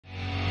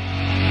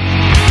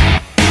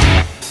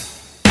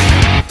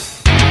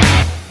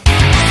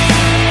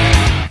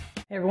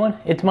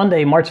everyone, it's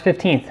Monday, March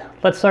 15th.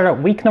 Let's start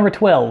out week number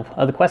 12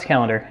 of the quest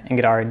calendar and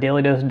get our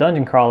daily dose of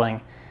dungeon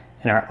crawling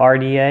and our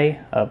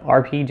RDA of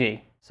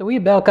RPG. So we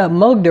about got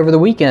mugged over the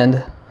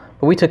weekend,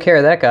 but we took care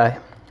of that guy.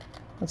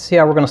 Let's see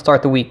how we're going to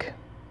start the week.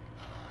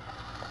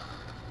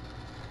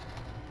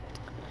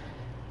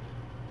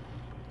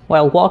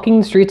 While walking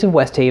the streets of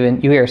West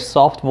Haven, you hear a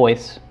soft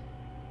voice.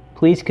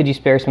 Please could you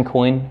spare some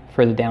coin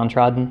for the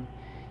downtrodden?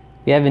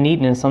 We haven't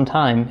eaten in some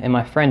time and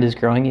my friend is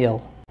growing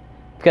ill.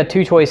 We've got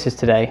two choices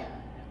today.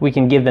 We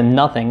can give them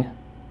nothing,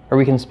 or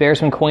we can spare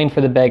some coin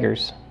for the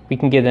beggars. We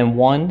can give them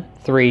 1,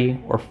 3,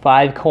 or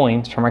 5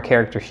 coins from our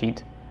character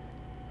sheet.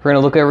 We're going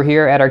to look over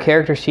here at our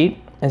character sheet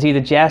and see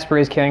that Jasper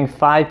is carrying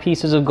 5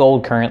 pieces of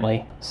gold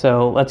currently.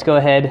 So let's go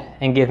ahead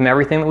and give him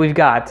everything that we've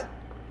got,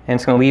 and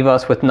it's going to leave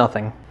us with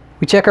nothing.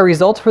 We check our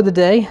results for the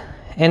day,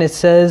 and it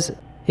says,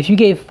 if you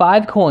gave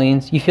 5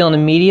 coins, you feel an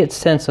immediate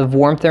sense of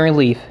warmth and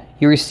relief.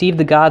 You receive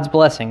the God's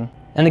blessing.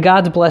 And the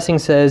God's blessing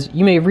says,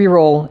 you may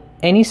re-roll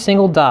any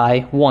single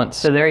die once.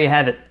 So there you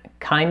have it.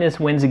 Kindness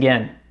wins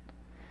again.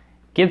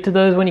 Give to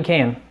those when you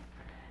can,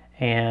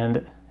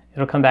 and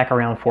it'll come back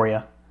around for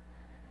you.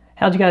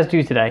 How'd you guys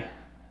do today?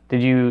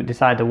 Did you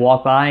decide to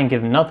walk by and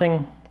give them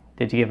nothing?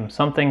 Did you give them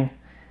something?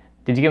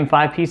 Did you give them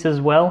 5 pieces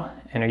as well?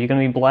 And are you going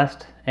to be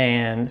blessed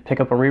and pick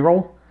up a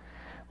reroll?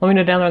 Let me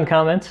know down there in the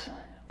comments.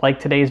 Like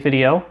today's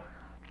video.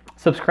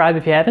 Subscribe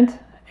if you haven't.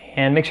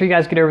 And make sure you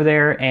guys get over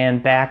there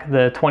and back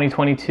the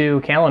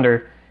 2022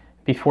 calendar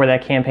before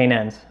that campaign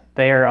ends.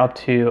 They are up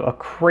to a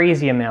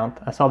crazy amount.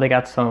 I saw they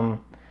got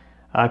some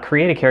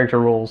creative character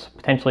rules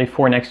potentially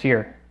for next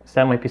year. So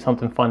that might be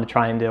something fun to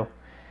try and do.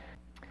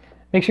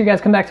 Make sure you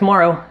guys come back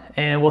tomorrow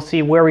and we'll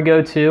see where we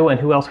go to and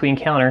who else we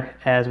encounter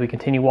as we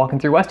continue walking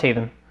through West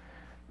Haven.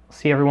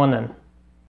 See everyone then.